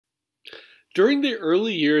During the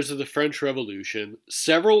early years of the French Revolution,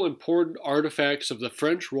 several important artifacts of the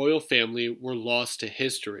French royal family were lost to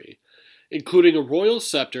history, including a royal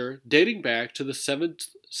scepter dating back to the 7th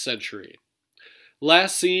century.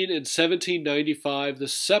 Last seen in 1795, the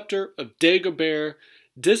Scepter of Dagobert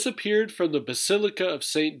disappeared from the Basilica of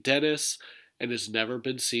St. Denis and has never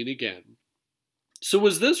been seen again. So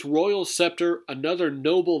was this royal scepter another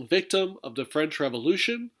noble victim of the French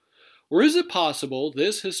Revolution? Or is it possible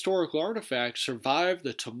this historical artifact survived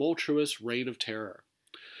the tumultuous Reign of Terror?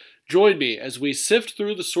 Join me as we sift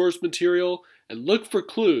through the source material and look for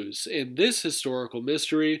clues in this historical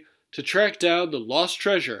mystery to track down the lost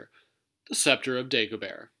treasure, the Scepter of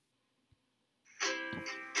Dagobert.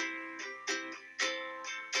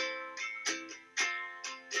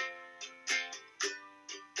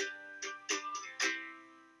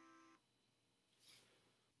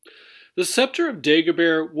 The Scepter of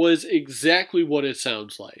Dagobert was exactly what it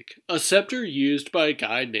sounds like, a scepter used by a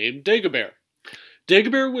guy named Dagobert.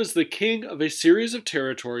 Dagobert was the king of a series of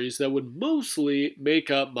territories that would mostly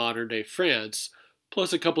make up modern-day France,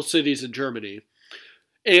 plus a couple cities in Germany,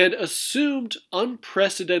 and assumed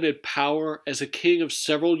unprecedented power as a king of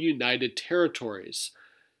several united territories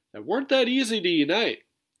that weren't that easy to unite.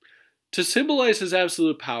 To symbolize his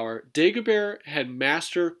absolute power, Dagobert had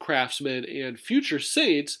master craftsmen and future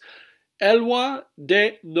saints Eloi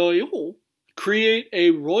de Noyon create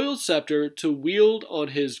a royal scepter to wield on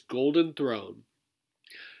his golden throne.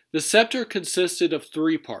 The scepter consisted of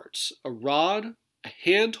three parts: a rod, a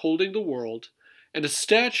hand holding the world, and a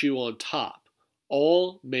statue on top,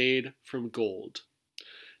 all made from gold.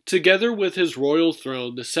 Together with his royal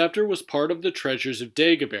throne, the scepter was part of the treasures of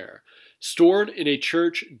Dagobert, stored in a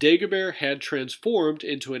church Dagobert had transformed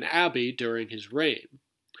into an abbey during his reign,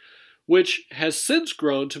 which has since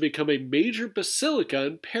grown to become a major basilica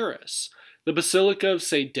in Paris, the Basilica of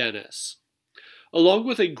St. Denis. Along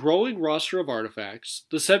with a growing roster of artifacts,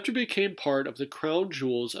 the scepter became part of the crown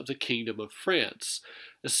jewels of the Kingdom of France,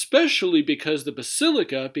 especially because the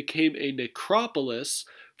basilica became a necropolis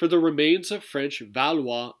for the remains of French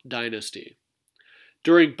Valois dynasty.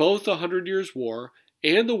 During both the Hundred Years' War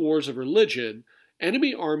and the Wars of Religion,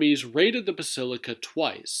 enemy armies raided the basilica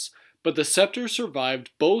twice, but the scepter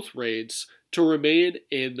survived both raids to remain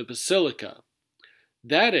in the basilica.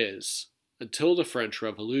 That is, until the French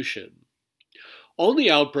Revolution. On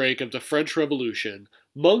the outbreak of the French Revolution,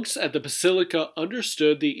 monks at the basilica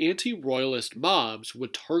understood the anti-royalist mobs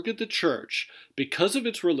would target the church because of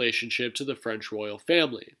its relationship to the French royal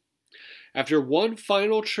family. After one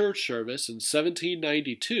final church service in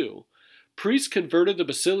 1792, priests converted the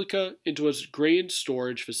basilica into a grain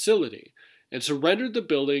storage facility and surrendered the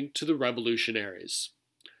building to the revolutionaries.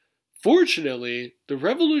 Fortunately, the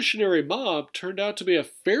revolutionary mob turned out to be a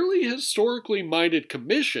fairly historically minded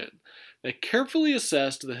commission that carefully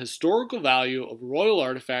assessed the historical value of royal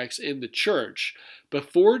artifacts in the church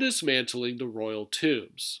before dismantling the royal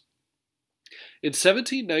tombs. In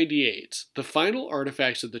 1798, the final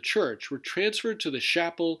artifacts of the church were transferred to the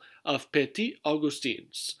chapel of Petit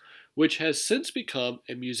Augustins, which has since become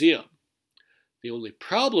a museum. The only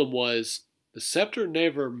problem was the scepter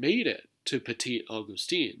never made it to Petit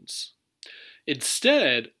Augustins.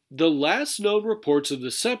 Instead, the last known reports of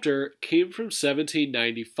the scepter came from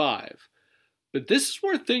 1795. But this is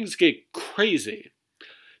where things get crazy.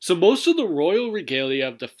 So most of the royal regalia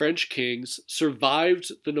of the French kings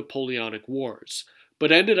survived the Napoleonic Wars,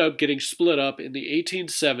 but ended up getting split up in the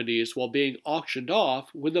 1870s while being auctioned off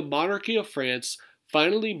when the monarchy of France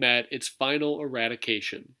finally met its final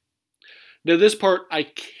eradication. Now this part I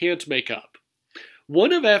can't make up.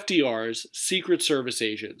 One of FDR's Secret Service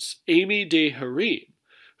agents, Aimé de Hering,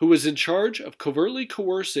 who was in charge of covertly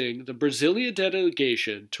coercing the Brazilian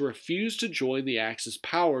delegation to refuse to join the Axis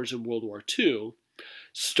powers in World War II,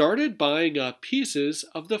 started buying up pieces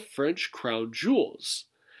of the French crown jewels.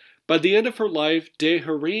 By the end of her life, de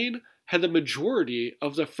Hering had the majority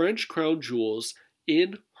of the French crown jewels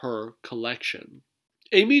in her collection.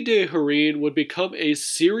 Aimé de Hering would become a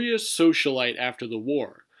serious socialite after the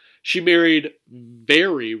war. She married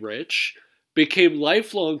very rich, became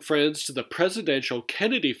lifelong friends to the presidential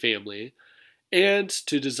Kennedy family and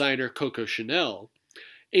to designer Coco Chanel,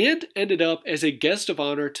 and ended up as a guest of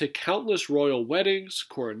honor to countless royal weddings,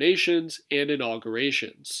 coronations, and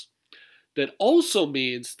inaugurations. That also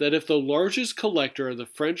means that if the largest collector of the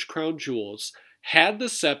French crown jewels had the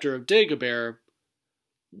Scepter of Dagobert,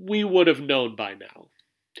 we would have known by now.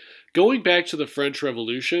 Going back to the French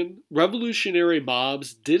Revolution, revolutionary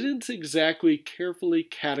mobs didn't exactly carefully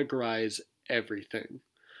categorize everything.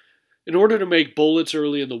 In order to make bullets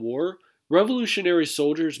early in the war, Revolutionary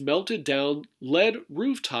soldiers melted down lead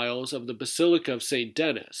roof tiles of the Basilica of St.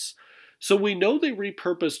 Denis, so we know they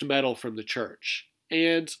repurposed metal from the church,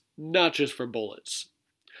 and not just for bullets.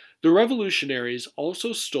 The revolutionaries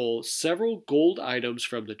also stole several gold items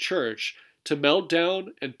from the church to melt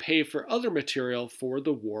down and pay for other material for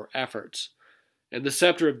the war efforts. And the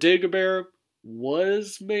Scepter of Dagobert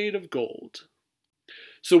was made of gold.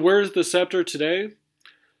 So where is the scepter today?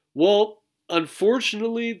 Well,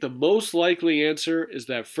 unfortunately, the most likely answer is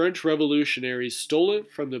that French revolutionaries stole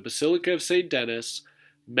it from the Basilica of St. Denis,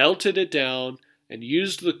 melted it down, and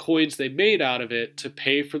used the coins they made out of it to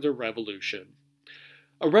pay for the revolution.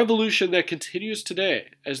 A revolution that continues today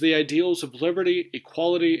as the ideals of liberty,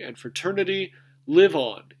 equality, and fraternity live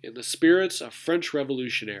on in the spirits of French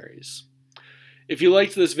revolutionaries. If you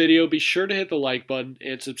liked this video, be sure to hit the like button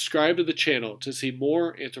and subscribe to the channel to see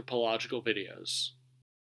more anthropological videos.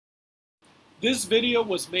 This video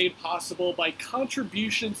was made possible by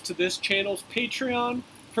contributions to this channel's Patreon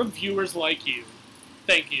from viewers like you.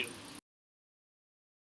 Thank you.